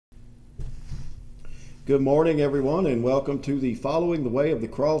Good morning, everyone, and welcome to the Following the Way of the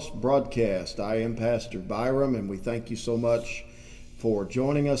Cross broadcast. I am Pastor Byram, and we thank you so much for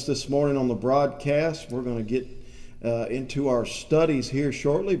joining us this morning on the broadcast. We're going to get into our studies here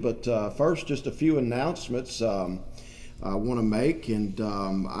shortly, but first, just a few announcements I want to make. And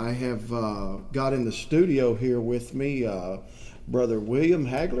I have got in the studio here with me Brother William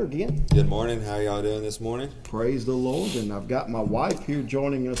Hagler again. Good morning. How y'all doing this morning? Praise the Lord. And I've got my wife here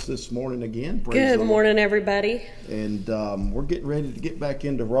joining us this morning again. Praise Good morning, everybody. And we're getting ready to get back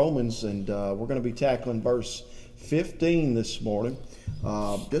into Romans, and we're going to be tackling verse 15 this morning.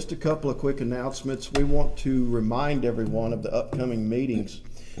 Just a couple of quick announcements. We want to remind everyone of the upcoming meetings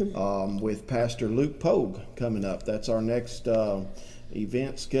with Pastor Luke Pogue coming up. That's our next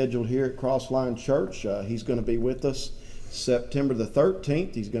event scheduled here at Crossline Church. He's going to be with us September the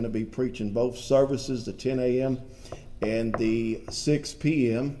 13th. He's going to be preaching both services, the 10 a.m. and the 6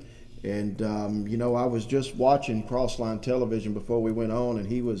 p.m. And, I was just watching Crossline television before we went on, and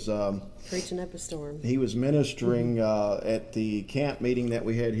he was preaching up a storm. He was ministering at the camp meeting that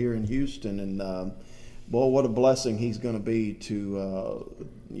we had here in Houston, and boy, what a blessing he's going to be to,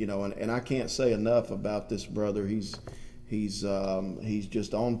 and I can't say enough about this brother. He's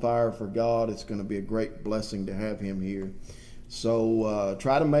just on fire for God. It's going to be a great blessing to have him here. So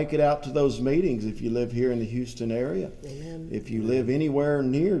try to make it out to those meetings if you live here in the Houston area. Amen. If you live anywhere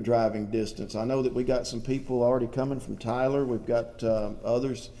near driving distance. I know that we got some people already coming from Tyler. We've got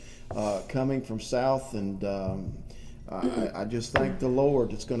others coming from south, and I just thank the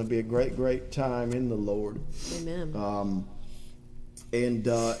Lord. It's going to be a great, great time in the Lord. Amen. And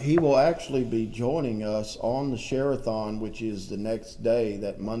he will actually be joining us on the Share-a-thon, which is the next day,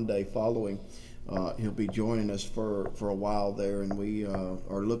 that Monday following. He'll be joining us for a while there, and we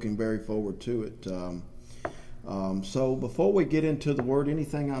are looking very forward to it. So before we get into the Word,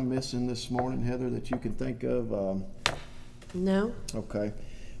 anything I'm missing this morning, Heather, that you can think of? No. Okay.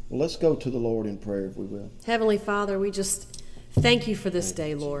 Well, let's go to the Lord in prayer, if we will. Heavenly Father, we just thank you for this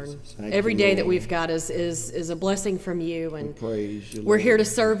day, Lord. Every day that we've got is a blessing from you, and praise you, we're here to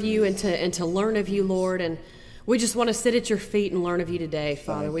serve you and to learn of you, Lord. And we just want to sit at your feet and learn of you today,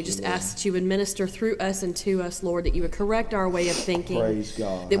 Father. We just ask that you would minister through us and to us, Lord, that you would correct our way of thinking, praise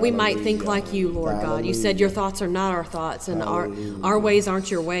God. That we might think like you, Lord God. You said your thoughts are not our thoughts, and our ways aren't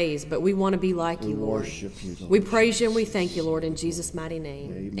your ways, but we want to be like you, Lord. We praise you and we thank you, Lord, in Jesus' mighty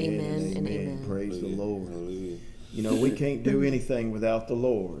name. Amen and amen. Praise the Lord. We can't do anything without the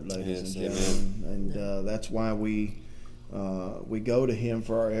Lord, ladies and gentlemen, and that's why we go to Him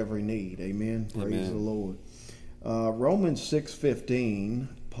for our every need. Amen. Praise the Lord. Romans 6:15,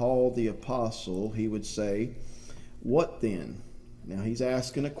 Paul the apostle, he would say, "What then?" Now he's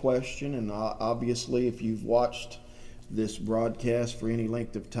asking a question, and obviously, if you've watched this broadcast for any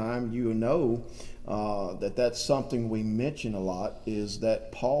length of time, you know that that's something we mention a lot. Is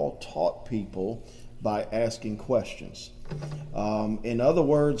that Paul taught people by asking questions. In other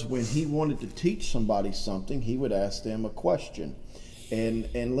words, when he wanted to teach somebody something, he would ask them a question.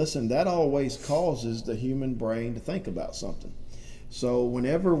 And listen, that always causes the human brain to think about something. So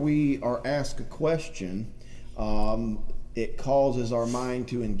whenever we are asked a question, it causes our mind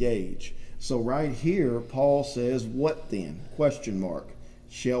to engage. So right here, Paul says, "What then?" ?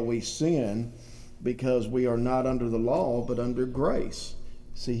 Shall we sin because we are not under the law but under grace?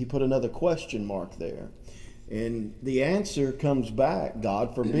 See, he put another question mark there. And the answer comes back,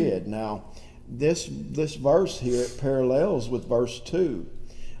 God forbid. Now, this verse here, it parallels with verse 2,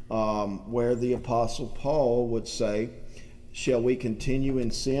 where the Apostle Paul would say, "Shall we continue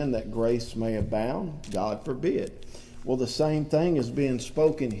in sin that grace may abound? God forbid." Well, the same thing is being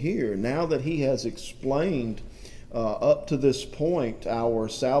spoken here. Now that he has explained up to this point our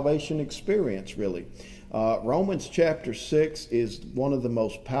salvation experience, really. Romans chapter 6 is one of the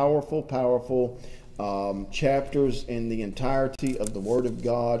most powerful chapters in the entirety of the Word of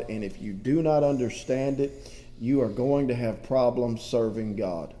God, and if you do not understand it, you are going to have problems serving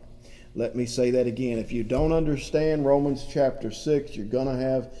God. Let me say that again. If you don't understand Romans chapter 6, you're going to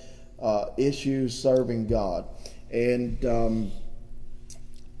have issues serving God. And,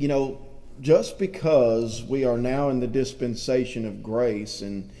 just because we are now in the dispensation of grace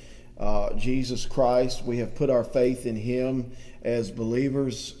and Jesus Christ, we have put our faith in Him as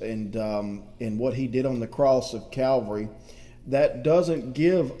believers and in what He did on the cross of Calvary, that doesn't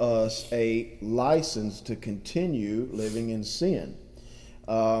give us a license to continue living in sin.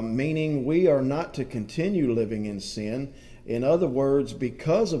 Meaning we are not to continue living in sin. In other words,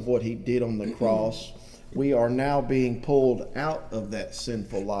 because of what He did on the cross, we are now being pulled out of that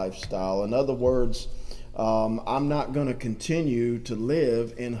sinful lifestyle. In other words, I'm not going to continue to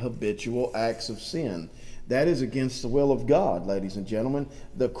live in habitual acts of sin. That is against the will of God, ladies and gentlemen.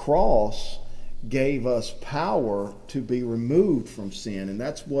 The cross gave us power to be removed from sin, and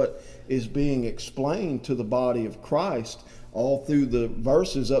that's what is being explained to the body of Christ all through the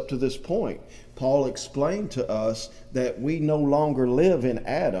verses up to this point. Paul explained to us that we no longer live in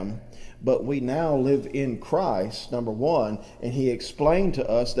Adam, but we now live in Christ, number one, and he explained to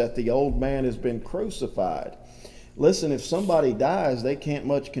us that the old man has been crucified. Listen, if somebody dies, they can't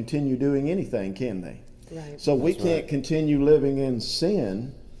much continue doing anything, can they? Right. So we can't continue living in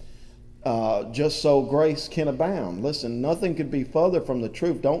sin just so grace can abound. Listen, nothing could be further from the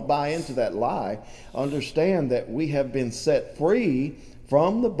truth. Don't buy into that lie. Understand that we have been set free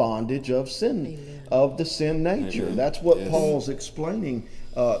from the bondage of sin, Amen. Of the sin nature. Amen. That's what Paul's explaining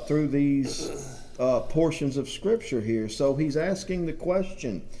through these portions of Scripture here. So he's asking the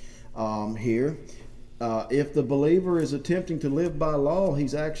question here. If the believer is attempting to live by law,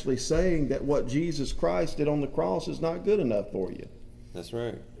 he's actually saying that what Jesus Christ did on the cross is not good enough for you. That's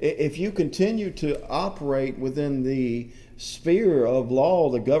right. If you continue to operate within the sphere of law,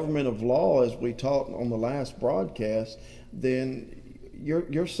 the government of law, as we taught on the last broadcast, then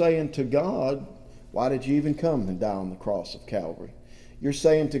you're saying to God, why did you even come and die on the cross of Calvary? You're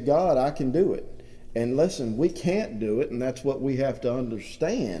saying to God, I can do it. And listen, we can't do it, and that's what we have to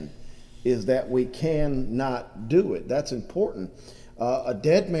understand, is that we cannot do it. That's important. A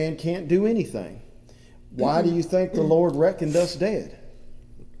dead man can't do anything. Why do you think the Lord reckoned us dead?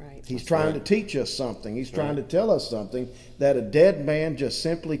 Right. He's trying to teach us something. He's trying to tell us something, that a dead man just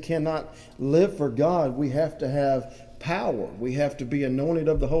simply cannot live for God. We have to have power. We have to be anointed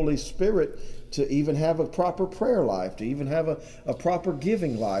of the Holy Spirit to even have a proper prayer life, to even have a proper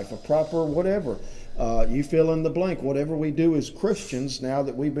giving life, a proper whatever. You fill in the blank. Whatever we do as Christians, now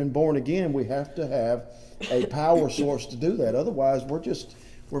that we've been born again, we have to have a power source to do that. Otherwise,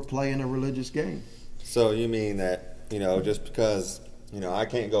 we're playing a religious game. So you mean that, just because, I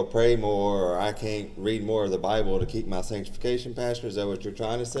can't go pray more or I can't read more of the Bible to keep my sanctification, Pastor? Is that what you're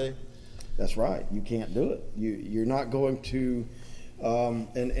trying to say? That's right. You can't do it. You're not going to,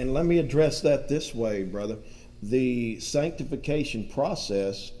 and let me address that this way, brother. The sanctification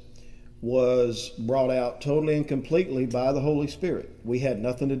process was brought out totally and completely by the Holy Spirit. We had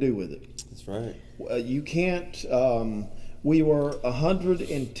nothing to do with it. That's right. You can't, we were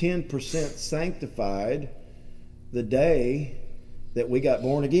 110% sanctified the day that we got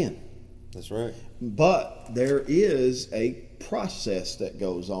born again. That's right. But there is a process that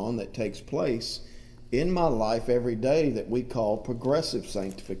goes on, that takes place in my life every day, that we call progressive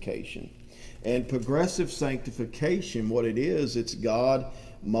sanctification. And progressive sanctification, what it is, it's God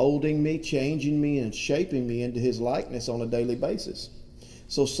molding me, changing me, and shaping me into his likeness on a daily basis.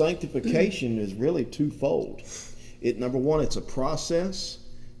 So sanctification is really twofold. Number one, it's a process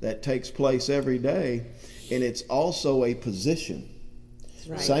that takes place every day, and it's also a position.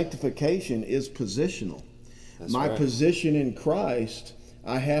 Right. Sanctification is positional. That's my right. position in Christ,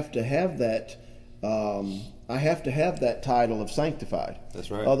 I have to have that. I have to have that title of sanctified. That's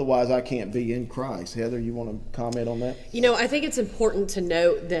right. Otherwise, I can't be in Christ. Heather, you want to comment on that? I think it's important to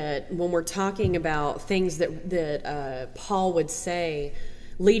note that when we're talking about things that Paul would say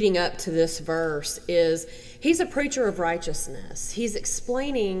leading up to this verse, is he's a preacher of righteousness. He's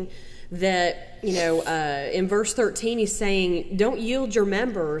explaining that, in verse 13, he's saying, don't yield your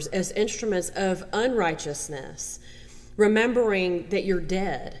members as instruments of unrighteousness, remembering that you're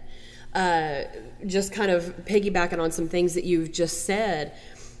dead. Just kind of piggybacking on some things that you've just said.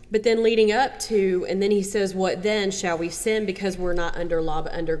 But then leading up to, and then he says, what then? Shall we sin because we're not under law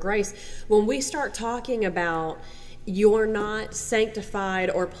but under grace? When we start talking about you're not sanctified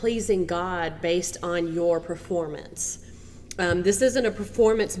or pleasing God based on your performance. This isn't a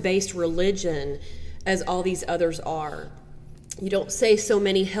performance-based religion as all these others are. You don't say so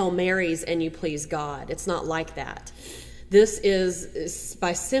many Hail Marys and you please God. It's not like that. This is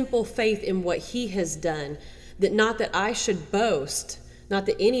by simple faith in what he has done, that not that I should boast, not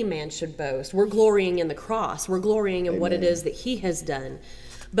that any man should boast. We're glorying in the cross. We're glorying in Amen. What it is that he has done.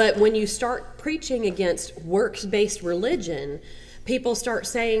 But when you start preaching against works-based religion, people start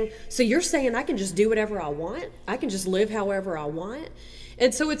saying, so you're saying I can just do whatever I want? I can just live however I want?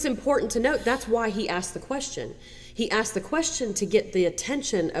 And so it's important to note that's why he asked the question. He asked the question to get the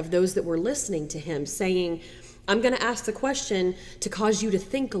attention of those that were listening to him, saying, I'm going to ask the question to cause you to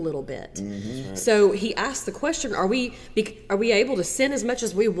think a little bit. Mm-hmm. Right. So he asked the question, are we able to sin as much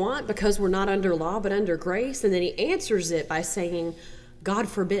as we want because we're not under law but under grace? And then he answers it by saying, God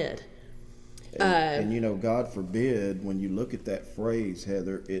forbid. And God forbid, when you look at that phrase,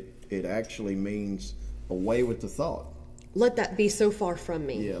 Heather, it actually means away with the thought. Let that be so far from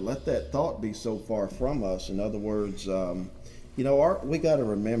me. Yeah, let that thought be so far from us. In other words, we got to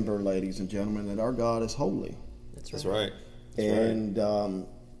remember, ladies and gentlemen, that our God is holy. That's right.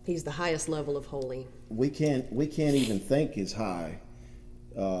 He's the highest level of holy. We can't even think as high,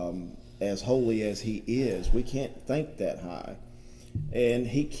 as holy as He is. We can't think that high, and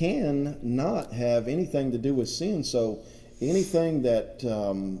He can not have anything to do with sin. So anything that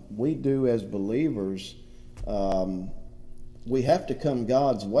we do as believers, we have to come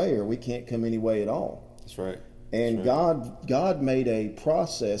God's way, or we can't come any way at all. That's right. And God made a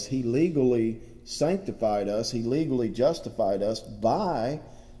process. He legally sanctified us. He legally justified us by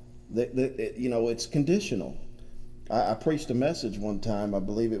it's conditional. I preached a message one time. I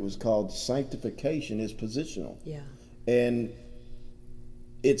believe it was called "Sanctification is Positional." Yeah. And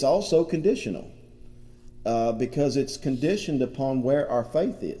it's also conditional because it's conditioned upon where our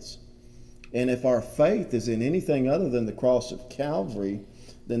faith is. And if our faith is in anything other than the cross of Calvary,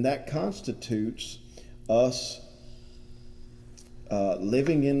 then that constitutes us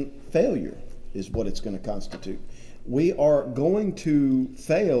living in failure, is what it's going to constitute. We are going to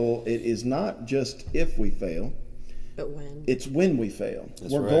fail. It is not just if we fail, but when. It's when we fail.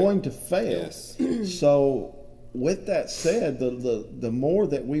 That's We're right. going to fail. Yes. So with that said, the more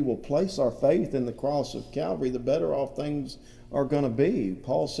that we will place our faith in the cross of Calvary, the better off things are going to be.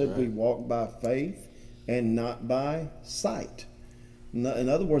 Paul said we walk by faith and not by sight. In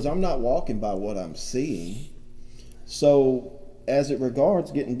other words, I'm not walking by what I'm seeing. So as it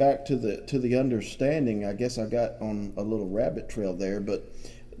regards getting back to the understanding, I guess I got on a little rabbit trail there, but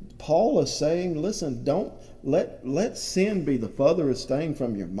Paul is saying, listen, don't let sin be the furthest thing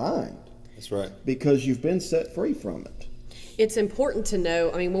from your mind. That's right. Because you've been set free from it. It's important to know,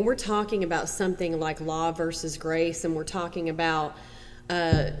 when we're talking about something like law versus grace, and we're talking about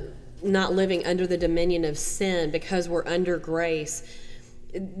not living under the dominion of sin because we're under grace,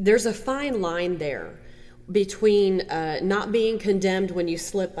 there's a fine line there between not being condemned when you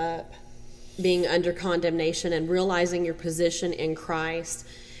slip up, being under condemnation, and realizing your position in Christ,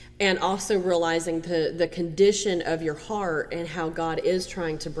 and also realizing the condition of your heart and how God is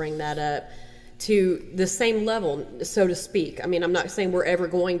trying to bring that up to the same level, so to speak. I'm not saying we're ever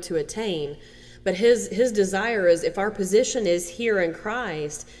going to attain, but his desire is, if our position is here in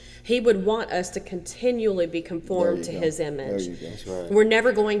Christ, He would want us to continually be conformed to His image. There you go. That's right. We're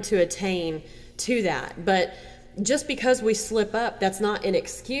never going to attain to that. But just because we slip up, that's not an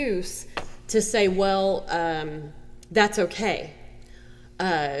excuse to say, well, that's okay.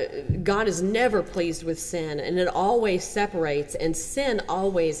 God is never pleased with sin, and it always separates, and sin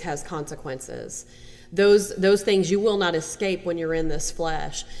always has consequences. Those things you will not escape when you're in this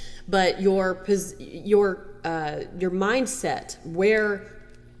flesh. But your mindset, where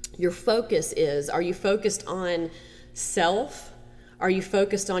your focus is, are you focused on self? Are you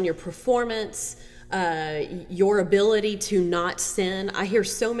focused on your performance, your ability to not sin? I hear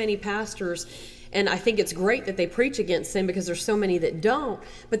so many pastors, and I think it's great that they preach against sin because there's so many that don't,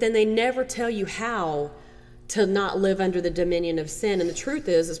 but then they never tell you how to not live under the dominion of sin. And the truth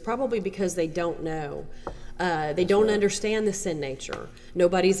is, it's probably because they don't know. They don't understand the sin nature.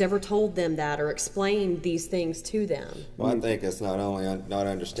 Nobody's ever told them that or explained these things to them. Well, I think it's not only not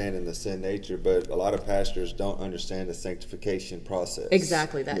understanding the sin nature, but a lot of pastors don't understand the sanctification process.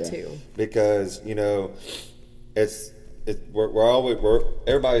 Exactly, that too. Because,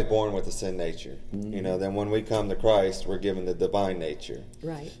 everybody's born with a sin nature. Mm-hmm. Then when we come to Christ, we're given the divine nature.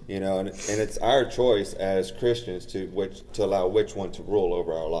 Right. And it's our choice as Christians to allow which one to rule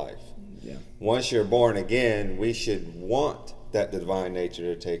over our life. Yeah. Once you're born again, we should want that divine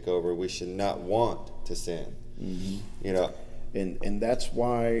nature to take over. We should not want to sin. Mm-hmm. And that's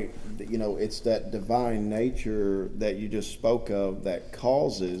why, it's that divine nature that you just spoke of that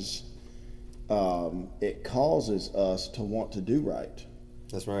causes us to want to do right.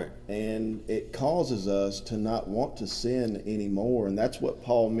 That's right. And it causes us to not want to sin anymore. And that's what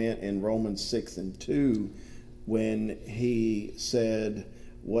Paul meant in Romans 6:2 when he said,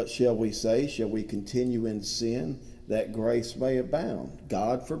 what shall we say? Shall we continue in sin that grace may abound?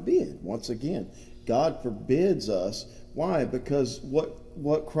 God forbid. Once again, God forbids us. Why? Because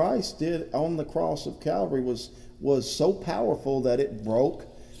what Christ did on the cross of Calvary was so powerful that it broke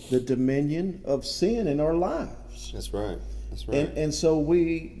the dominion of sin in our lives. That's right. That's right. And so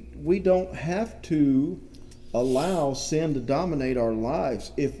we don't have to allow sin to dominate our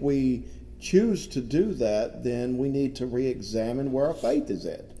lives. If we choose to do that, then we need to re-examine where our faith is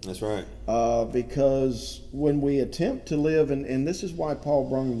at. That's right. Because when we attempt to live, and this is why Paul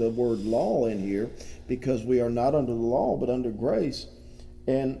brought the word law in here, because we are not under the law but under grace.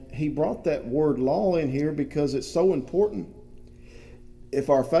 And he brought that word law in here because it's so important. If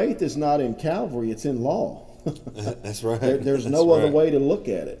our faith is not in Calvary, it's in law. That's right. There's no other way to look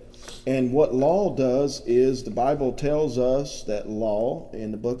at it. And what law does is the Bible tells us that law,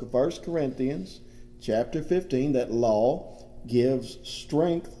 in the book of 1 Corinthians, chapter 15, that law gives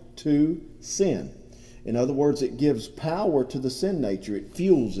strength to sin. In other words, it gives power to the sin nature. It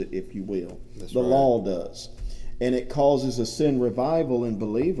fuels it, if you will. That's the right. Law does. And it causes a sin revival in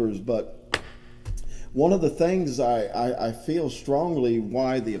believers. But one of the things I feel strongly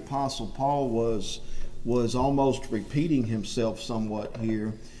why the Apostle Paul was almost repeating himself somewhat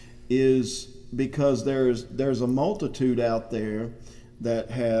here is because there's a multitude out there that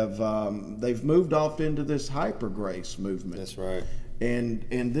have they've moved off into this hyper grace movement. That's right.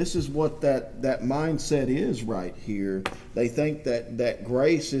 And this is what that mindset is right here. They think that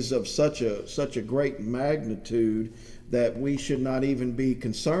grace is of such a great magnitude that we should not even be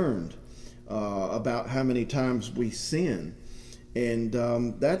concerned about how many times we sin. And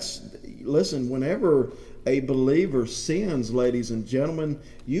listen, whenever a believer sins, ladies and gentlemen,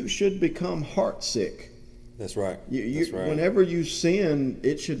 you should become heartsick. That's right. That's right. Whenever you sin,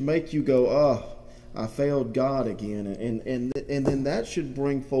 it should make you go, oh, I failed God again. And then that should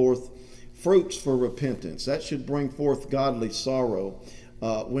bring forth fruits for repentance. That should bring forth godly sorrow.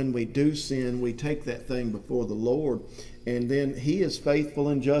 When we do sin, we take that thing before the Lord, and then He is faithful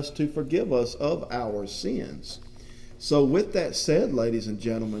and just to forgive us of our sins. So with that said, ladies and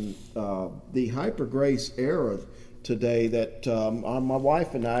gentlemen, the hyper grace era today that my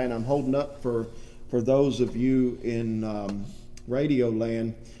wife and I'm holding up for those of you in Radio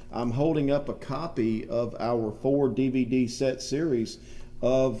Land, I'm holding up a copy of our 4 DVD set series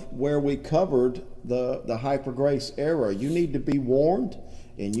of where we covered the hyper grace era. You need to be warned,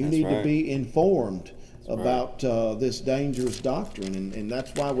 and you need to be informed about this dangerous doctrine, and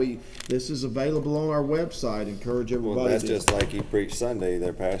that's why this is available on our website. Encourage everybody. Well, that's just like you preach Sunday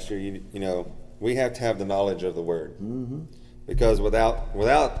there, Pastor. You know, we have to have the knowledge of the Word, because without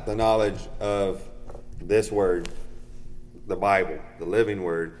the knowledge of this Word, the Bible, the living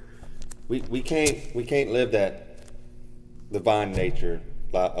Word, we can't live that divine nature,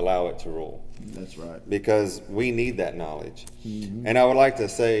 allow it to rule. That's right. Because we need that knowledge. And I would like to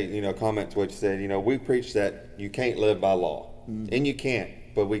say, comment to what you said, we preach that you can't live by law. And you can't,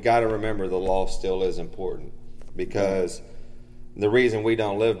 but we got to remember the law still is important, because the reason we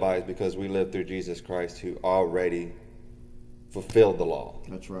don't live by it is because we live through Jesus Christ, who already fulfilled the law.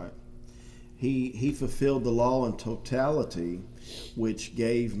 That's right. He fulfilled the law in totality, which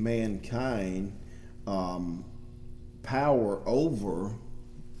gave mankind power over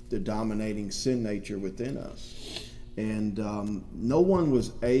the dominating sin nature within us. And no one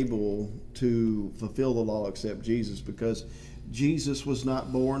was able to fulfill the law except Jesus, because Jesus was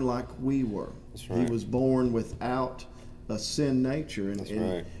not born like we were. That's right. He was born without a sin nature. And, That's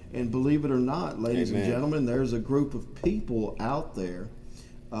right. And believe it or not, ladies Amen. and gentlemen, there's a group of people out there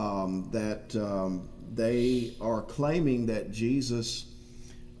that they are claiming that Jesus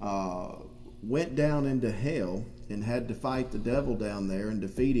went down into hell and had to fight the devil down there and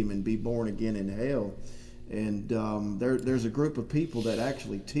defeat him and be born again in hell. And there's a group of people that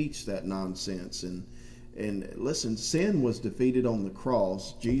actually teach that nonsense. And listen, sin was defeated on the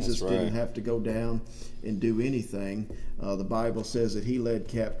cross. Jesus didn't have to go down and do anything. The Bible says that He led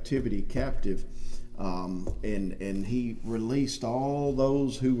captivity captive, and He released all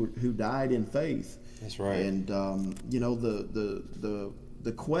those who died in faith. That's right. And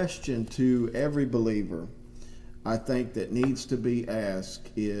the question to every believer, I think, that needs to be asked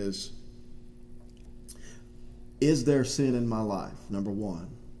is there sin in my life? Number one.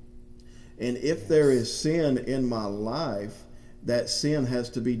 And if there is sin in my life, that sin has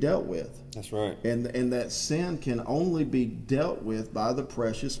to be dealt with. That's right. And that sin can only be dealt with by the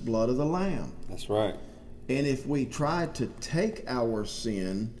precious blood of the Lamb. That's right. And if we try to take our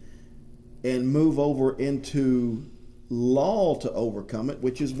sin and move over into law to overcome it,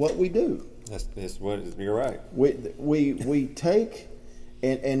 which is what we do. That's what you're right. We take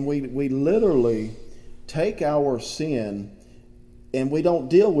and we literally take our sin, and we don't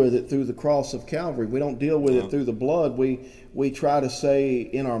deal with it through the cross of Calvary. We don't deal with it through the blood. We try to say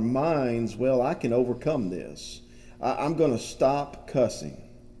in our minds, well, I can overcome this. I'm going to stop cussing.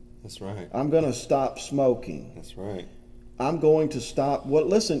 That's right. I'm going to stop smoking. That's right. I'm going to stop. Well,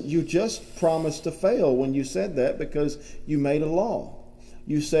 listen, you just promised to fail when you said that, because you made a law.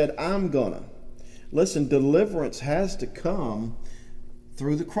 You said, I'm gonna. Listen, deliverance has to come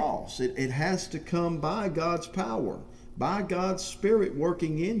through the cross. It has to come by God's power, by God's Spirit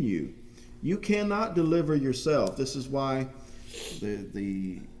working in you. You cannot deliver yourself. This is why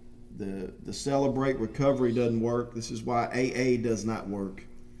The Celebrate recovery doesn't work. This is why AA does not work.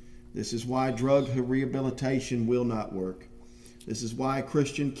 This is why drug rehabilitation will not work. This is why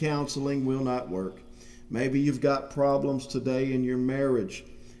Christian counseling will not work. Maybe you've got problems today in your marriage.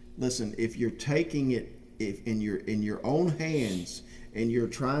 Listen, if you're taking it in your own hands and you're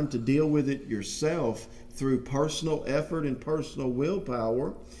trying to deal with it yourself through personal effort and personal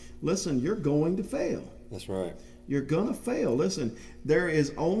willpower, listen, you're going to fail. That's right. You're going to fail. Listen, there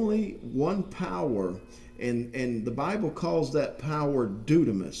is only one power, and the Bible calls that power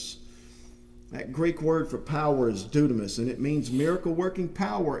dunamis. That Greek word for power is dunamis, and it means miracle-working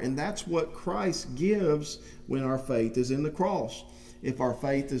power, and that's what Christ gives when our faith is in the cross. If our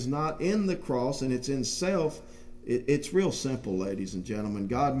faith is not in the cross and it's in self, it's real simple, ladies and gentlemen.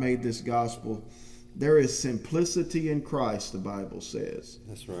 God made this gospel. There is simplicity in Christ, the Bible says.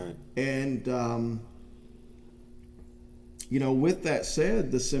 That's right. And, with that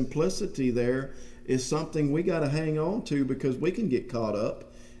said, the simplicity there is something we got to hang on to, because we can get caught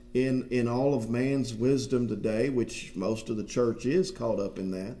up in all of man's wisdom today, which most of the church is caught up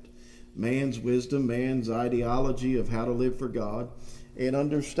in that. Man's wisdom, man's ideology of how to live for God. And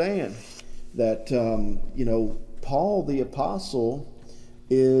understand that, Paul the Apostle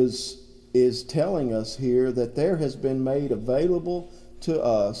is telling us here that there has been made available to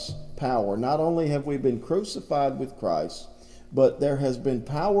us power. Not only have we been crucified with Christ, but there has been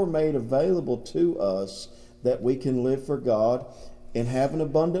power made available to us that we can live for God and have an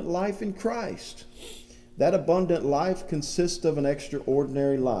abundant life in Christ. That abundant life consists of an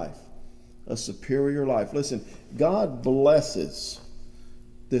extraordinary life, a superior life. Listen, God blesses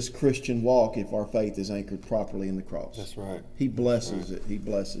this Christian walk if our faith is anchored properly in the cross. That's right. He blesses it. He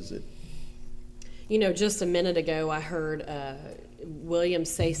blesses it. Just a minute ago, I heard William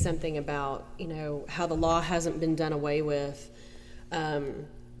say something about, how the law hasn't been done away with.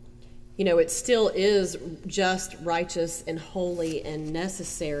 It still is just, righteous, and holy and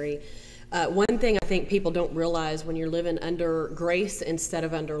necessary. One thing I think people don't realize when you're living under grace instead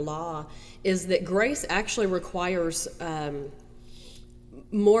of under law is that grace actually requires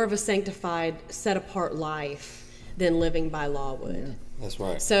more of a sanctified, set-apart life than living by law would. Yeah. That's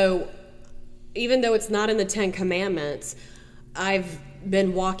right. So even though it's not in the Ten Commandments, I've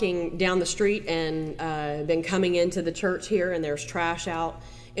been walking down the street and been coming into the church here, and there's trash out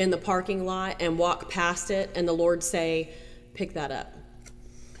in the parking lot, and walk past it, and the Lord say, pick that up.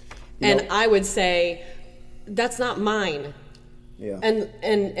 And I would say, that's not mine. Yeah.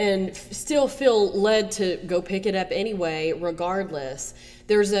 And still feel led to go pick it up anyway, regardless.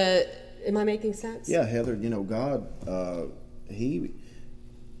 Am I making sense? Yeah, Heather, God,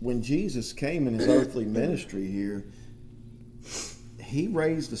 when Jesus came in his earthly ministry here, he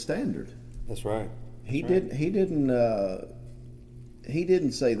raised the standard. That's right. He didn't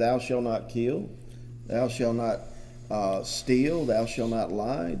say, thou shalt not kill, thou shalt not steal, thou shalt not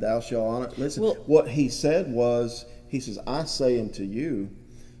lie, thou shalt honor. Listen, what he said was, he says, I say unto you,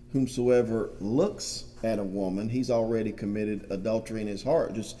 whomsoever looks at a woman, he's already committed adultery in his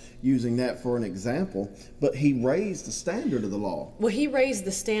heart. Just using that for an example. But he raised the standard of the law. Well, he raised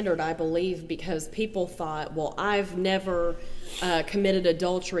the standard, I believe, because people thought, well, I've never committed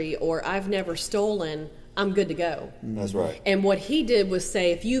adultery, or I've never stolen, I'm good to go. That's right. And what he did was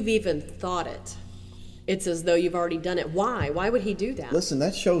say, if you've even thought it, it's as though you've already done it. Why? Why would he do that? Listen,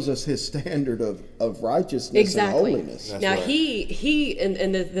 that shows us his standard of righteousness and holiness. That's now, right.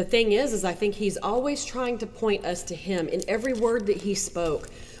 the thing is I think he's always trying to point us to him in every word that he spoke.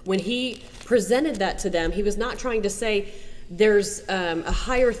 When he presented that to them, he was not trying to say, there's a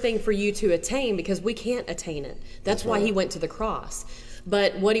higher thing for you to attain, because we can't attain it. That's why he went to the cross.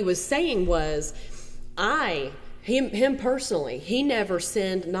 But what he was saying was, him personally, he never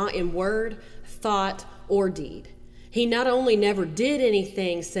sinned, not in word, thought, or deed. He not only never did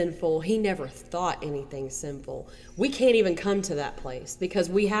anything sinful, he never thought anything sinful. We can't even come to that place because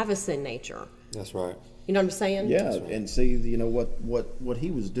we have a sin nature. That's right. You know what I'm saying? Yeah, That's right. and see, what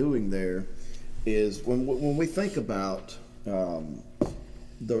he was doing there is when we think about the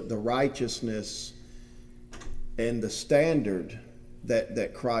righteousness and the standard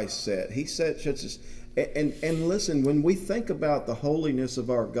that Christ set, he set such as. And listen, when we think about the holiness of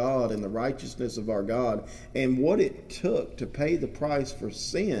our God and the righteousness of our God and what it took to pay the price for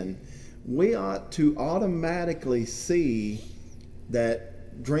sin, we ought to automatically see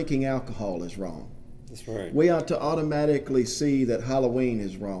that drinking alcohol is wrong. That's right. We ought to automatically see that Halloween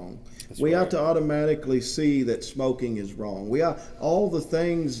is wrong. We ought to automatically see that smoking is wrong. We ought all the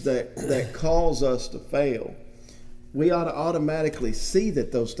things that cause us to fail. we ought to automatically see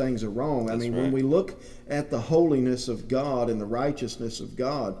that those things are wrong. I mean, when we look at the holiness of God and the righteousness of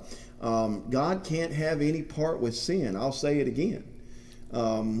God, God can't have any part with sin. I'll say it again.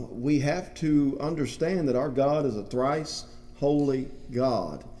 We have to understand that our God is a thrice holy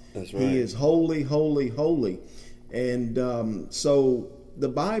God. That's right. He is holy, holy, holy. And so the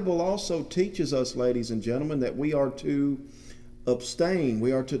Bible also teaches us, ladies and gentlemen, that we are to abstain.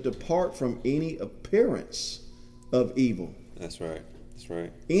 We are to depart from any appearance of evil. That's right. That's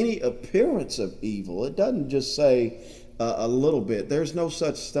right. Any appearance of evil. It doesn't just say a little bit. There's no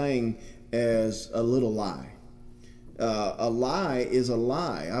such thing as a little lie. A lie is a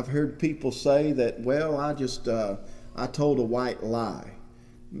lie. I've heard people say that, well, I told a white lie.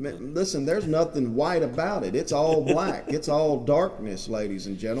 Listen, there's nothing white about it. It's all black. It's all darkness, ladies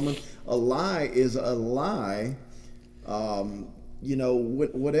and gentlemen. A lie is a lie.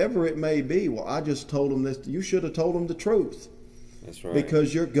 Whatever it may be. Well, I just told them this. You should have told them the truth. That's right.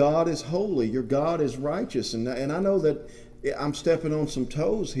 Because your God is holy. Your God is righteous. And I know that I'm stepping on some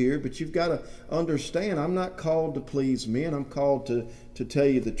toes here, but you've got to understand, I'm not called to please men. I'm called to tell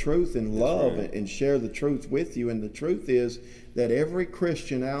you the truth in love and share the truth with you. And the truth is that every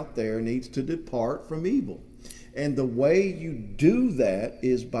Christian out there needs to depart from evil. And the way you do that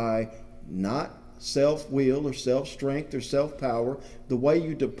is by not self-will or self-strength or self-power. The way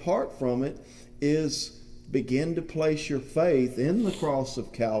you depart from it is begin to place your faith in the cross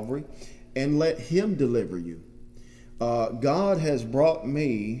of Calvary and let Him deliver you. God has brought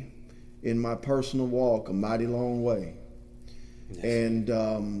me in my personal walk a mighty long way. Yes. And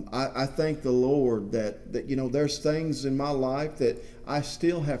I thank the Lord that there's things in my life that I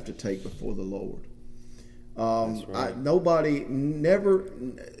still have to take before the Lord. That's right.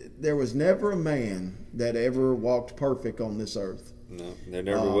 There was never a man that ever walked perfect on this earth. No, there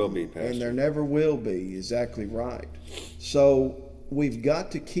never will be, Pastor. And there never will be, exactly right. So we've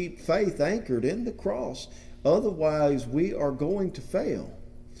got to keep faith anchored in the cross. Otherwise, we are going to fail.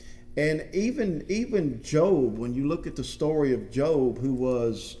 And even Job, when you look at the story of Job, he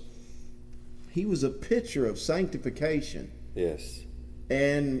was a picture of sanctification. Yes.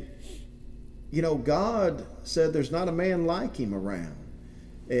 And, God said there's not a man like him around.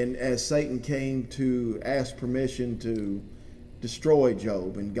 And as Satan came to ask permission to destroy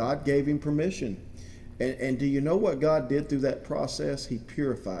Job, and God gave him permission. And do you know what God did through that process? He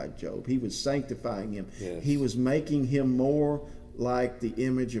purified Job. He was sanctifying him. Yes. He was making him more like the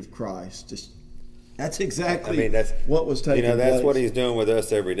image of Christ. That's exactly what was taking place. That's what He's doing with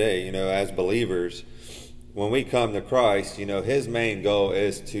us every day. As believers, when we come to Christ, His main goal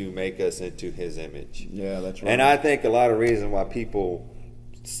is to make us into His image. Yeah, that's right. And I think a lot of reason why people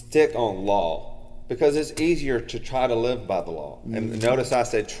stick on law, because it's easier to try to live by the law. Mm-hmm. And notice I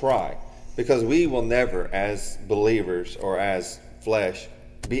said try. Because we will never, as believers or as flesh,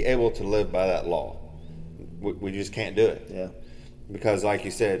 be able to live by that law. We just can't do it. Yeah. Because, like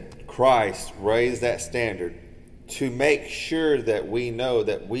you said, Christ raised that standard to make sure that we know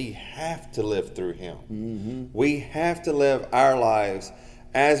that we have to live through Him. Mm-hmm. We have to live our lives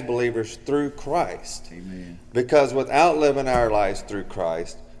as believers through Christ. Amen. Because without living our lives through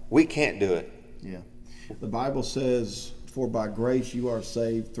Christ, we can't do it. Yeah. The Bible says, for by grace you are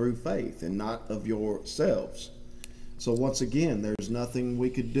saved through faith, and not of yourselves. So once again, there's nothing we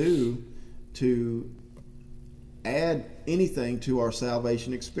could do to add anything to our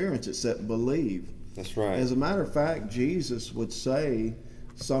salvation experience except believe. That's right. As a matter of fact, Jesus would say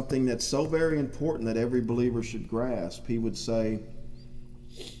something that's so very important that every believer should grasp. He would say,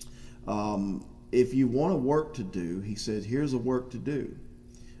 if you want a work to do, He said, here's a work to do.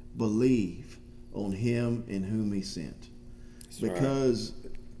 Believe on Him in whom He sent. Because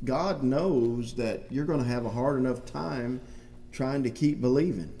God knows that you're going to have a hard enough time trying to keep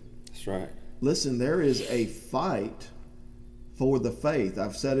believing. That's right. Listen, there is a fight for the faith.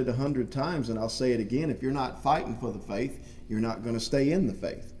 I've said it 100 times, and I'll say it again. If you're not fighting for the faith, you're not going to stay in the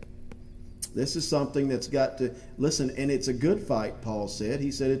faith. This is something that's got to, listen, and it's a good fight, Paul said. He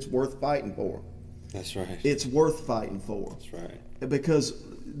said it's worth fighting for. That's right. It's worth fighting for. That's right. Because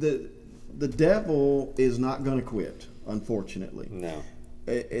the devil is not going to quit. Unfortunately. No.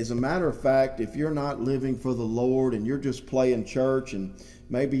 As a matter of fact, if you're not living for the Lord and you're just playing church, and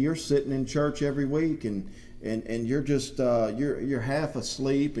maybe you're sitting in church every week and you're just you're half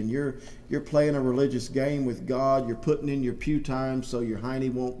asleep and you're playing a religious game with God, you're putting in your pew time so your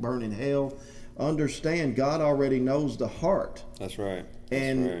hiney won't burn in hell. Understand, God already knows the heart. That's right.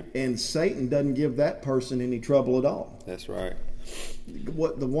 And Satan doesn't give that person any trouble at all. That's right.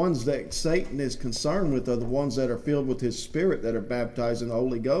 What the ones that Satan is concerned with are the ones that are filled with his Spirit, that are baptized in the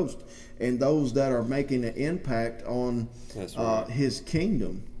Holy Ghost, and those that are making an impact on his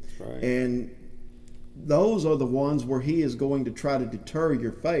kingdom. Right. And those are the ones where he is going to try to deter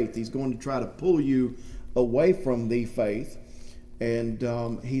your faith. He's going to try to pull you away from the faith.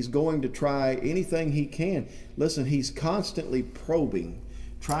 And he's going to try anything he can. Listen, he's constantly probing,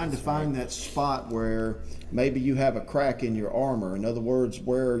 trying to find that spot where maybe you have a crack in your armor. In other words,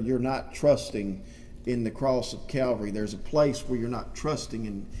 where you're not trusting in the cross of Calvary. There's a place where you're not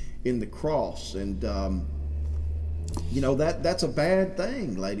trusting in the cross. And, that's a bad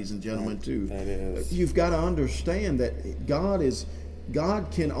thing, ladies and gentlemen, too. That is. You've got to understand that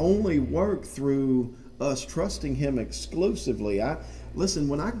God can only work through us trusting him exclusively. Listen,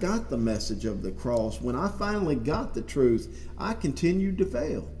 when I got the message of the cross, when I finally got the truth, I continued to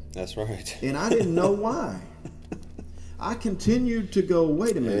fail. That's right. And I didn't know why. I continued to go,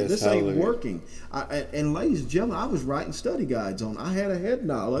 wait a minute, this ain't working. And ladies and gentlemen, I was writing study guides I had a head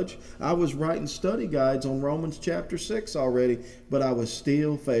knowledge. I was writing study guides on Romans chapter 6 already, but I was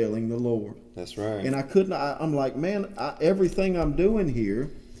still failing the Lord. That's right. And I'm like, man, everything I'm doing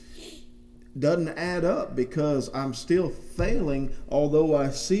here doesn't add up because I'm still failing, although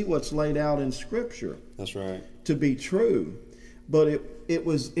I see what's laid out in Scripture. That's right. To be true. But it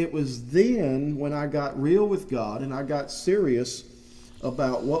was then when I got real with God and I got serious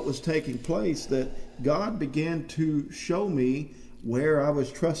about what was taking place that God began to show me where I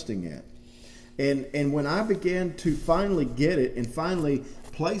was trusting at. And when I began to finally get it and finally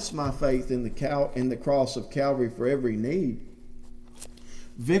place my faith in the cross of Calvary for every need,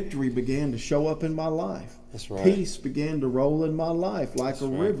 victory began to show up in my life. That's right. Peace began to roll in my life like a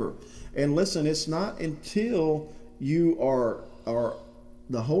river. And listen, it's not until you are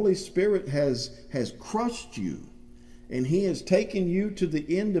the Holy Spirit has crushed you and he has taken you to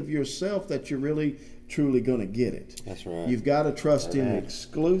the end of yourself that you're really truly going to get it. That's right. You've got to trust him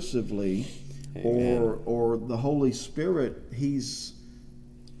exclusively. Amen. or the Holy Spirit, he's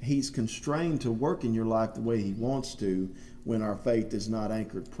constrained to work in your life the way he wants to when our faith is not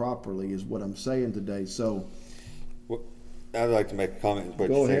anchored properly, is what I'm saying today. So I'd like to make a comment on what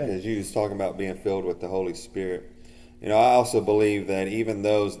Go you said, ahead. because you was talking about being filled with the Holy Spirit. I also believe that even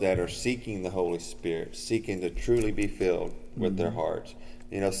those that are seeking the Holy Spirit, seeking to truly be filled with their hearts,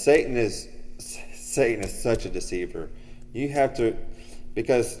 Satan is such a deceiver. You have to,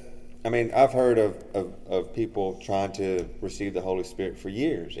 because I've heard of people trying to receive the Holy Spirit for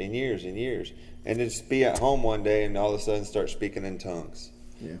years and years and years, and just be at home one day and all of a sudden start speaking in tongues.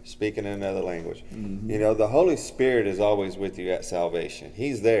 Yeah. Speaking in another language. Mm-hmm. The Holy Spirit is always with you at salvation.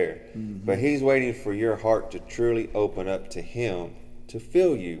 He's there, but he's waiting for your heart to truly open up to him, to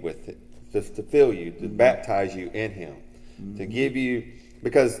fill you with it, to fill you, to baptize you in him, to give you,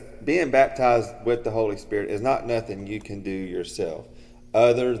 because being baptized with the Holy Spirit is not nothing you can do yourself,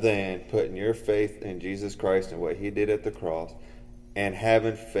 other than putting your faith in Jesus Christ and what he did at the cross, and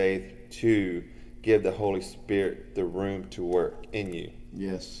having faith to give the Holy Spirit the room to work in you.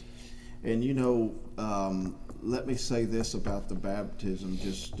 Yes. And let me say this about the baptism,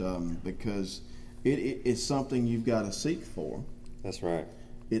 just because it's something you've got to seek for. That's right.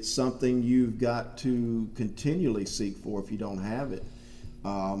 It's something you've got to continually seek for if you don't have it.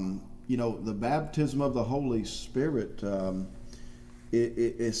 The baptism of the Holy Spirit, it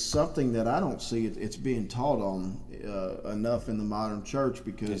is something that I don't see it's being taught on enough in the modern church,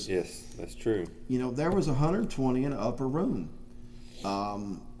 because yes, that's true. There was 120 in an upper room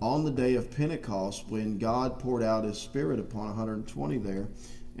on the day of Pentecost when God poured out his Spirit upon 120 there,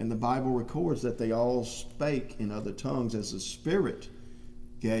 and the Bible records that they all spake in other tongues as the Spirit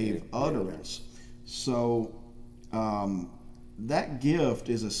gave utterance. So that gift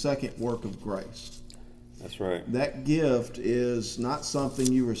is a second work of grace. That's right. That gift is not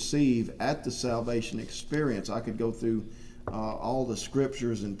something you receive at the salvation experience. I could go through all the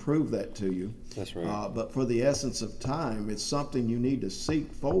scriptures and prove that to you. That's right. But for the essence of time, it's something you need to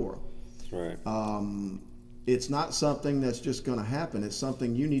seek for. That's right. It's not something that's just going to happen. It's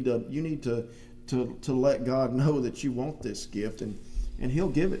something you need to let God know that you want this gift, and he'll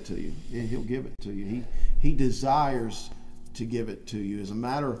give it to you. He'll give it to you. He desires to give it to you. As a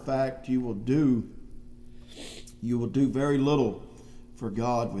matter of fact, you will do very little for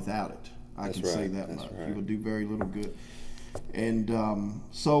God without it. I can say that much. You will do very little good. And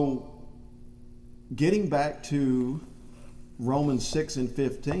so getting back to Romans 6 and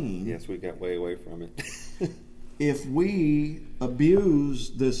 15. Yes, we got way away from it. If we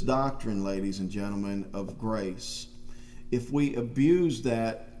abuse this doctrine, ladies and gentlemen, of grace, if we abuse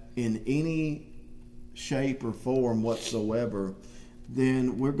that in any shape or form whatsoever,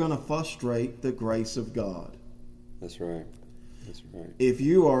 then we're going to frustrate the grace of God. That's right. That's right. If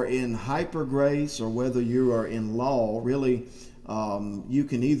you are in hyper grace or whether you are in law, really, you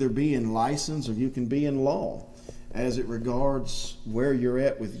can either be in license or you can be in law as it regards where you're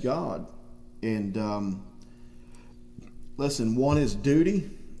at with God. And listen, one is duty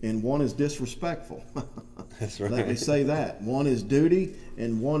and one is disrespectful. That's right. Let me say that. One is duty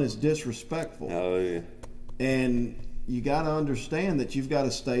and one is disrespectful. Hallelujah. And you got to understand that you've got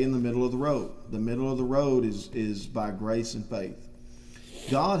to stay in the middle of the road. The middle of the road is by grace and faith.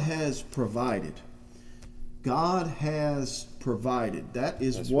 God has provided. God has provided. That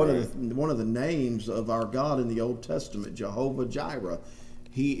is one of the names of our God in the Old Testament, Jehovah Jireh.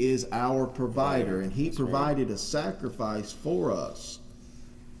 He is our provider, and He provided a sacrifice for us.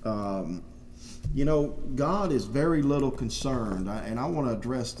 You know, God is very little concerned, and I want to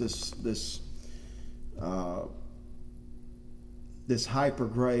address this hyper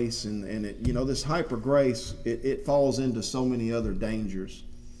grace, and it, you know, this hyper grace, it falls into so many other dangers.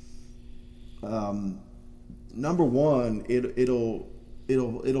 Number one, it'll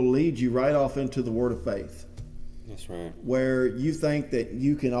lead you right off into the word of faith. That's right. Where you think that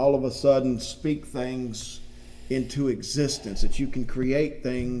you can all of a sudden speak things into existence, that you can create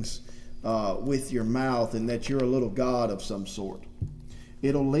things with your mouth, and that you're a little god of some sort.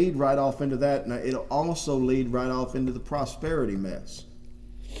 It'll lead right off into that, and it'll also lead right off into the prosperity mess.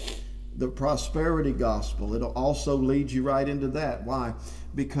 The prosperity gospel, it'll also lead you right into that. Why?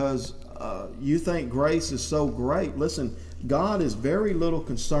 Because you think grace is so great. Listen, God is very little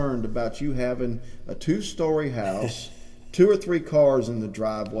concerned about you having a 2-story house, 2 or 3 cars in the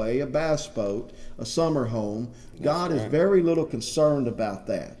driveway, a bass boat, a summer home. God is very little concerned about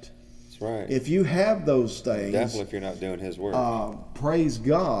that. Right. If you have those things, definitely if you're not doing His work, praise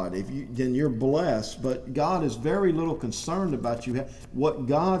God. Then you're blessed. But God is very little concerned about you. What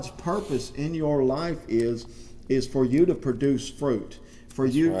God's purpose in your life is for you to produce fruit, for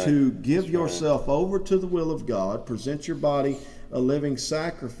you to give yourself over to the will of God, present your body a living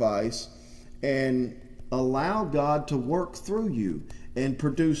sacrifice, and allow God to work through you and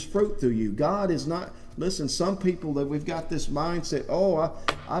produce fruit through you. God is not. Listen, some people that we've got this mindset,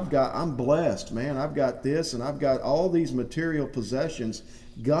 I'm blessed, man. I've got this and I've got all these material possessions.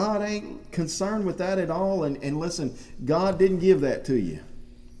 God ain't concerned with that at all. And listen, God didn't give that to you.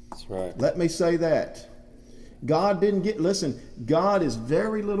 That's right. Let me say that. God is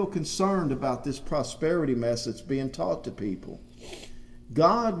very little concerned about this prosperity mess that's being taught to people.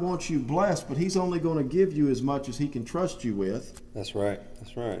 God wants you blessed, but He's only going to give you as much as He can trust you with. That's right.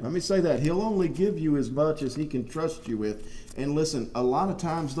 That's right. Let me say that. He'll only give you as much as He can trust you with. And listen, a lot of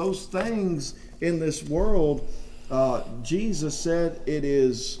times those things in this world, Jesus said it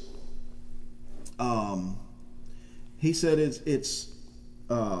is, He said it's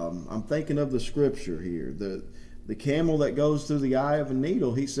I'm thinking of the scripture here. The camel that goes through the eye of a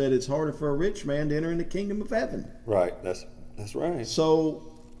needle, He said it's harder for a rich man to enter in the kingdom of heaven. Right. That's right. So,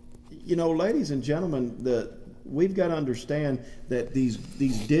 you know, ladies and gentlemen, we've got to understand that these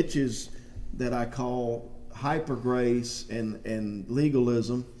ditches that I call hyper grace and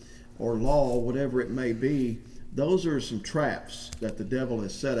legalism or law, whatever it may be, those are some traps that the devil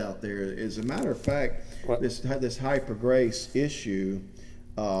has set out there. As a matter of fact, this hyper grace issue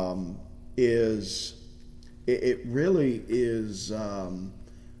is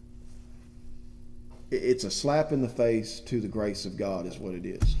it's a slap in the face to the grace of God, is what it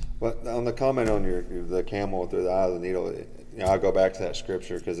is. Well, on the comment on the camel through the eye of the needle, I'll go back to that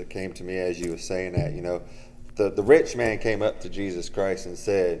scripture because it came to me as you were saying that. You know, the rich man came up to Jesus Christ and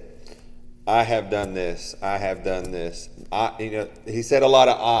said, "I have done this. I have done this." He said a lot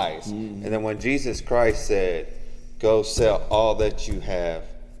of "I's," and then when Jesus Christ said, "Go sell all that you have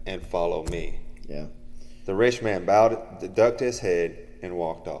and follow me," the rich man ducked his head, and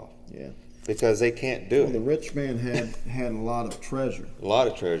walked off. Yeah. Because they can't do it. The rich man had a lot of treasure. A lot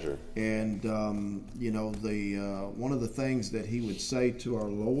of treasure. And, one of the things that he would say to our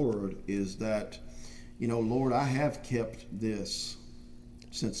Lord is that, Lord, I have kept this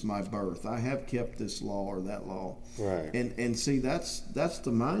since my birth. I have kept this law or that law. Right. And see, that's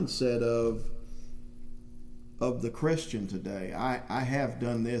the mindset of the Christian today. I have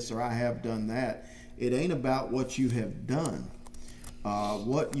done this or I have done that. It ain't about what you have done.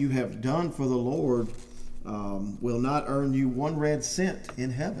 What you have done for the Lord will not earn you 1 red cent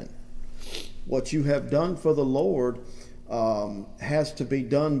in heaven. What you have done for the Lord has to be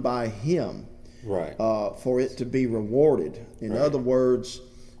done by Him, right? For it to be rewarded. In other words,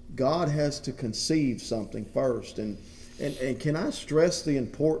 God has to conceive something first, and And can I stress the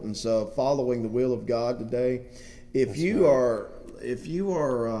importance of following the will of God today? If you are,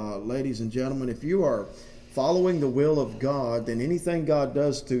 ladies and gentlemen, if you are following the will of God, then anything God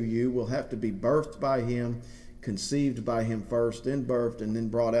does to you will have to be birthed by Him, conceived by Him first, then birthed, and then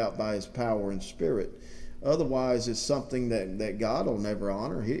brought out by His power and Spirit. Otherwise, it's something that God will never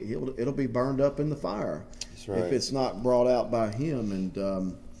honor. It'll be burned up in the fire. That's right. If it's not brought out by Him.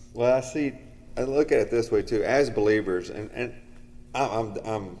 And well, I look at it this way too. As believers, and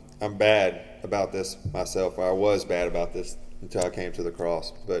I'm bad about this myself. I was bad about this until I came to the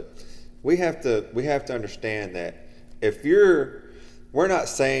cross. But we have to understand that we're not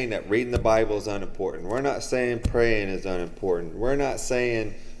saying that reading the Bible is unimportant. We're not saying praying is unimportant. We're not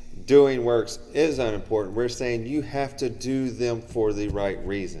saying doing works is unimportant. We're saying you have to do them for the right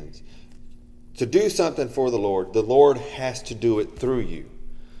reasons. To do something for the Lord has to do it through you.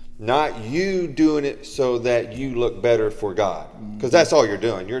 Not you doing it so that you look better for God. Because that's all you're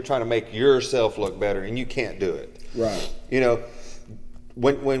doing. You're trying to make yourself look better, and you can't do it. Right.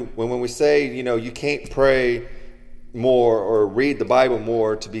 When we say, you can't pray more or read the Bible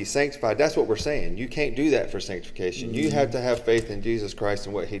more to be sanctified, that's what we're saying. You can't do that for sanctification. Mm-hmm. You have to have faith in Jesus Christ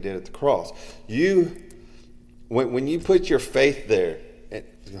and what He did at the cross. When you put your faith there,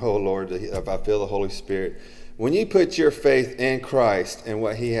 oh Lord, if I feel the Holy Spirit, when you put your faith in Christ and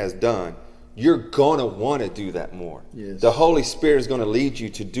what He has done, you're going to want to do that more. Yes. The Holy Spirit is going to lead you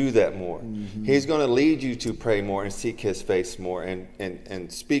to do that more. Mm-hmm. He's going to lead you to pray more and seek His face more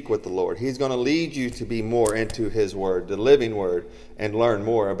and speak with the Lord. He's going to lead you to be more into His Word, the living Word, and learn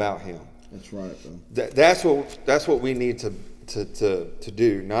more about Him. That's right, bro. That's what we need to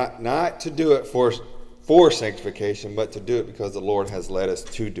do. Not to do it for sanctification, but to do it because the Lord has led us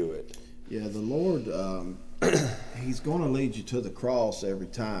to do it. Yeah, the Lord, He's going to lead you to the cross every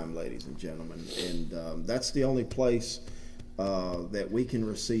time, ladies and gentlemen. And that's the only place that we can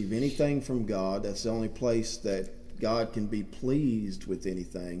receive anything from God. That's the only place that God can be pleased with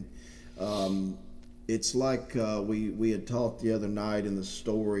anything. It's like we had talked the other night in the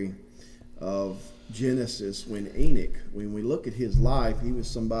story of Genesis when Enoch, when we look at his life, he was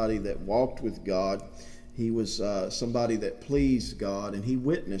somebody that walked with God. He was somebody that pleased God, and he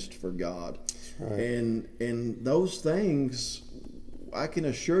witnessed for God. Right. And those things, I can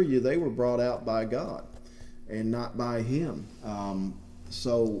assure you, they were brought out by God and not by him.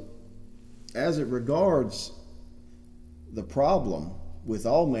 So as it regards the problem with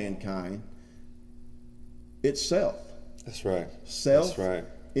all mankind, it's self. That's right. Self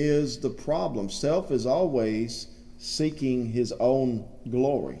is the problem. Self is always seeking his own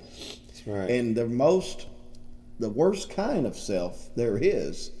glory. That's right. And the worst kind of self there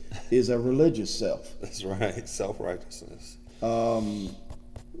is a religious self. That's right. Self-righteousness.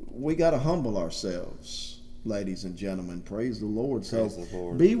 We got to humble ourselves, ladies and gentlemen. Praise the Lord. Praise the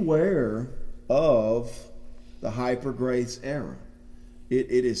Lord. Beware of the hyper-grace error. It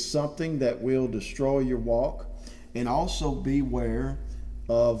is something that will destroy your walk. And also beware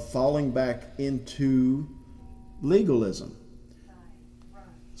of falling back into legalism.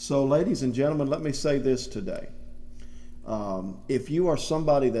 So, ladies and gentlemen, let me say this today. If you are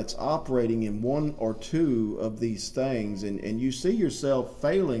somebody that's operating in one or two of these things and you see yourself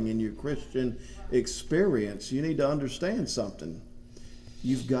failing in your Christian experience, you need to understand something.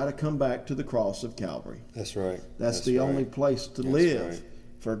 You've got to come back to the cross of Calvary. That's right. That's the only place to live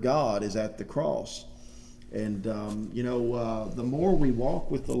for God is at the cross. And, the more we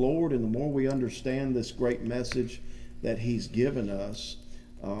walk with the Lord and the more we understand this great message that He's given us,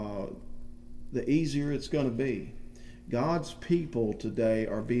 the easier it's going to be. God's people today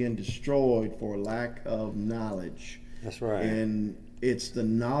are being destroyed for lack of knowledge. That's right. And it's the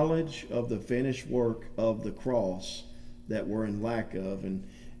knowledge of the finished work of the cross that we're in lack of. And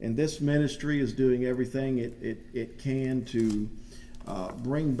this ministry is doing everything it can to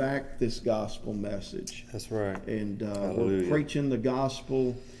bring back this gospel message. That's right. And we're preaching the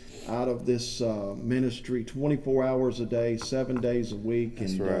gospel out of this ministry 24 hours a day, 7 days a week.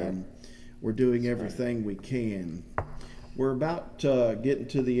 That's and right. We're doing everything we can. We're about getting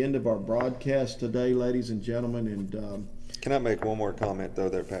to the end of our broadcast today, ladies and gentlemen. And can I make one more comment, though,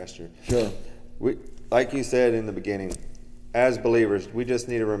 there, Pastor? Sure. Like you said in the beginning, as believers, we just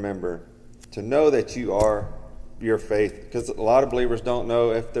need to remember to know that you are your faith, because a lot of believers don't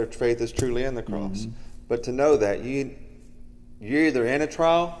know if their faith is truly in the cross. Mm-hmm. But to know that you're either in a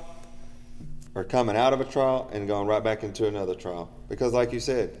trial or coming out of a trial and going right back into another trial. Because like you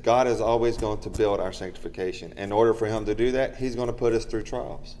said, God is always going to build our sanctification. In order for Him to do that, He's going to put us through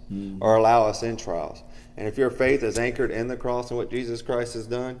trials or allow us in trials. And if your faith is anchored in the cross and what Jesus Christ has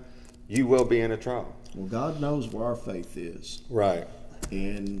done, you will be in a trial. Well, God knows where our faith is. Right.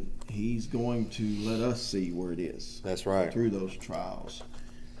 And He's going to let us see where it is. That's right. Through those trials.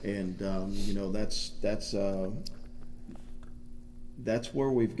 And, you know, that's where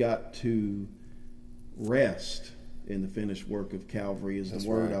we've got to rest in the finished work of Calvary is the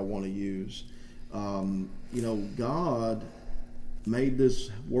word I want to use. You know, God made this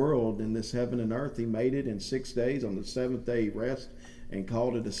world and this heaven and earth. He made it in 6 days. On the seventh day He rested and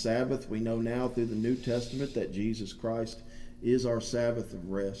called it a Sabbath. We know now through the New Testament that Jesus Christ is our Sabbath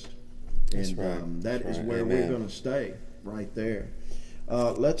of rest. And that is where we're going to stay, right there.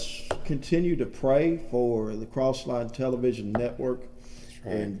 Let's continue to pray for the Crossline Television Network.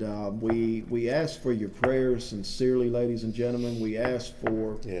 Right. And we ask for your prayers sincerely, ladies and gentlemen. We ask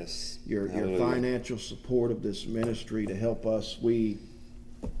for your financial support of this ministry to help us. We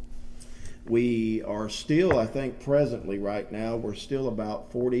are still, I think presently right now, we're still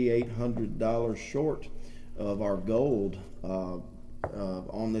about $4,800 short of our goal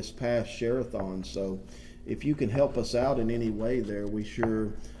on this past share-a-thon. So if you can help us out in any way there, we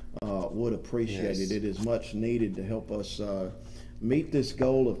sure would appreciate it. It is much needed to help us meet this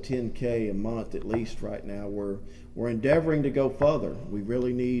goal of 10K a month at least right now. We're endeavoring to go further. We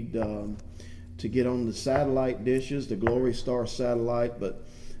really need to get on the satellite dishes, the Glory Star satellite, but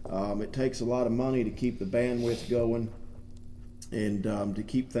it takes a lot of money to keep the bandwidth going and to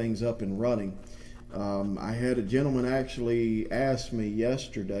keep things up and running. I had a gentleman actually ask me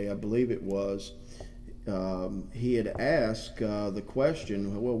yesterday, I believe it was, he had asked the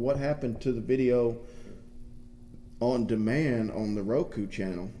question, well, what happened to the video on demand on the Roku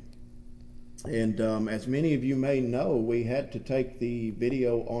channel? And as many of you may know, we had to take the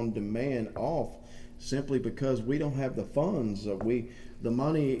video on demand off simply because we don't have the funds. The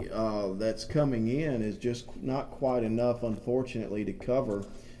money that's coming in is just not quite enough, unfortunately, to cover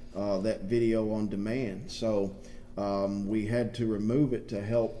that video on demand. So we had to remove it to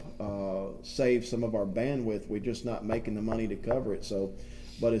help save some of our bandwidth. We're just not making the money to cover it. So,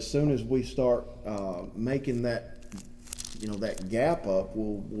 but as soon as we start making that, that gap up,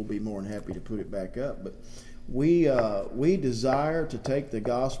 we'll be more than happy to put it back up. But we desire to take the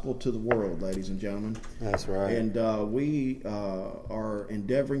gospel to the world, ladies and gentlemen. That's right. And we are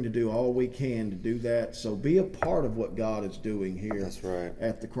endeavoring to do all we can to do that. So be a part of what God is doing here. That's right.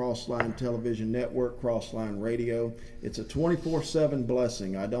 At the Crossline Television Network, Crossline Radio. It's a 24/7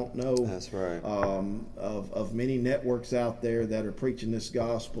 blessing. I don't know. That's right. Of many networks out there that are preaching this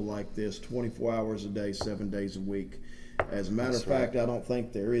gospel like this 24 hours a day, 7 days a week. As a matter of fact, I don't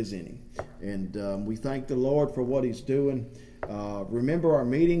think there is any. And we thank the Lord for what He's doing. Remember our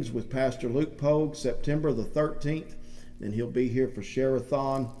meetings with Pastor Luke Pogue, September the 13th. Then he'll be here for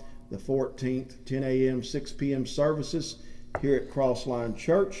Share-a-thon the 14th, 10 a.m., 6 p.m. services here at Crossline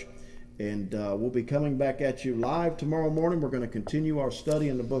Church. And we'll be coming back at you live tomorrow morning. We're going to continue our study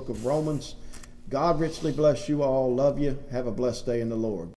in the book of Romans. God richly bless you all. Love you. Have a blessed day in the Lord.